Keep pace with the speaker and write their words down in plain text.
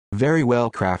Very well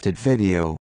crafted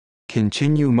video.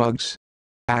 Continue mugs.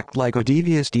 Act like a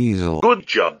devious diesel. Good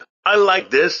job. I like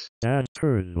this. Dad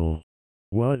Turtle.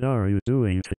 What are you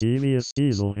doing to Davious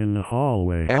Diesel in the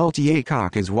hallway? LTA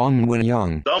cock is Wang Wen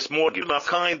Young. Does more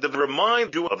kind of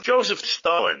remind you of Joseph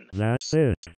Stalin? That's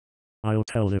it. I'll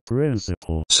tell the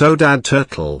principal. So Dad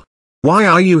Turtle, why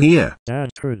are you here? Dad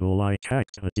Turtle, I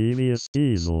hacked a Davious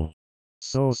Diesel.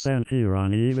 So sent here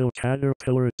on Evil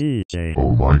Caterpillar DJ.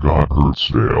 Oh my god,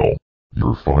 Hertzdale.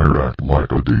 You're fired, act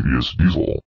like a Davious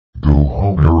Diesel. Go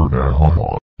home, Aaron,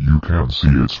 haha. You can see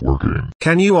it's working.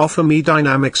 Can you offer me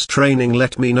dynamics training?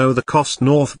 Let me know the cost.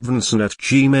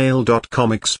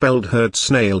 northvinson@gmail.com. Expelled herd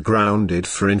snail grounded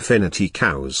for infinity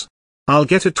cows. I'll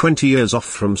get a 20 years off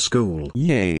from school.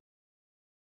 Yay.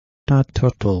 Dad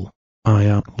Turtle, I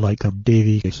act like a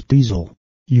Davious Diesel.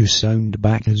 You sound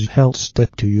back as hell.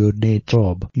 Stick to your day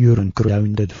job. You're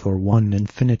ungrounded for one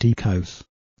infinity cows.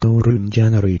 Go room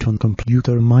generate on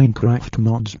computer Minecraft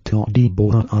mods.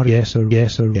 Yes or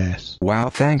yes or yes. Wow,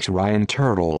 thanks Ryan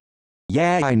Turtle.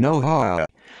 Yeah, I know how.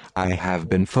 I have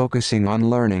been focusing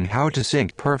on learning how to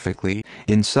sync perfectly.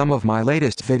 In some of my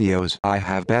latest videos I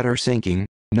have better syncing,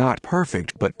 not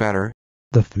perfect but better.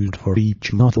 The food for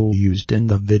each model used in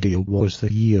the video was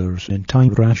the years in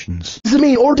time rations.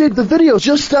 Me, or did the video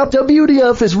just stop?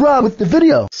 WDF is wrong with the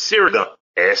video. Sirda.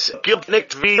 Es gibt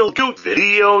nicht viel gut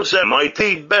Videos at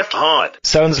MIT Beth Hot.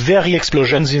 Sounds very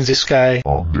explosions in the sky.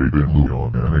 I'm David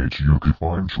Leon NH. You can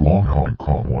find Chuang Hong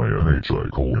Kong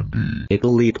YNHI:D.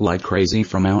 It'll leak like crazy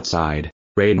from outside,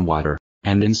 rainwater,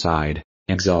 and inside,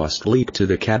 exhaust leak to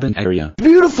the cabin area.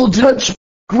 Beautiful touch.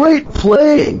 Great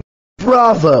playing.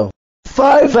 Bravo.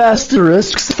 5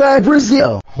 asterisks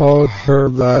Fabrizio. Oh,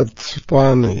 that's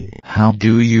funny. How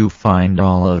do you find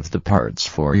all of the parts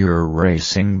for your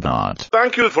racing bot?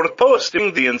 Thank you for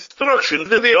posting the instruction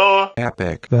video.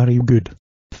 Epic. Very good.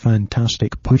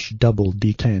 Fantastic push double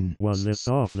D10. Was this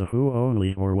off the Who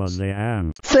only or was they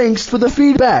amped? Thanks for the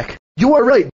feedback. You are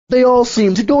right. They all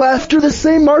seem to go after the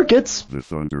same markets. The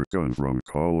Thunder Gun from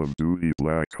Call of Duty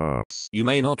Black Ops. You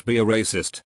may not be a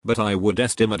racist, but I would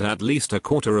estimate at least a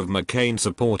quarter of McCain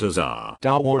supporters are.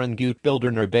 Dauern gut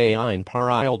Bildner bei ein paar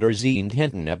Eilder sind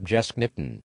hinten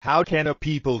abgesknitten. How can a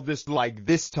people dislike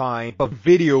this type of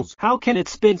videos? How can it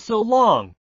spin so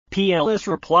long? PLS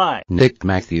reply. Nick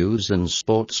Matthews and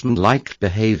sportsmanlike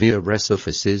behavior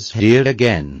resurfaces here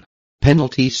again.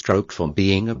 Penalty stroke for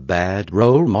being a bad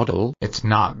role model. It's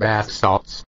not bath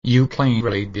salts. You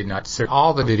clearly did not see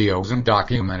all the videos and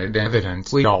documented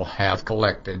evidence we all have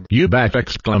collected. UBAP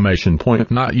exclamation point,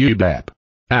 not UBAP.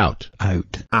 Out.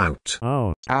 Out. Out.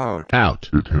 Out. Out. Out.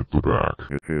 It hit the back.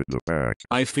 It hit the back.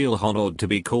 I feel honored to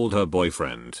be called her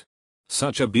boyfriend.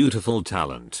 Such a beautiful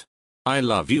talent. I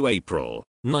love you, April.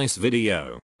 Nice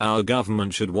video. Our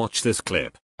government should watch this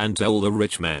clip and tell the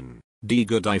rich men. D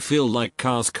good. I feel like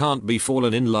cars can't be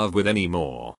fallen in love with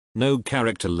anymore. No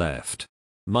character left.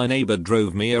 My neighbor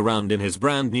drove me around in his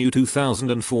brand new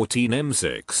 2014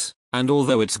 M6, and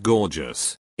although it's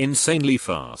gorgeous, insanely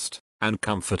fast, and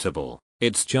comfortable,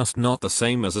 it's just not the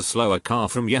same as a slower car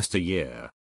from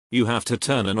yesteryear. You have to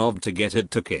turn a knob to get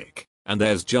it to kick, and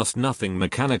there's just nothing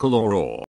mechanical or raw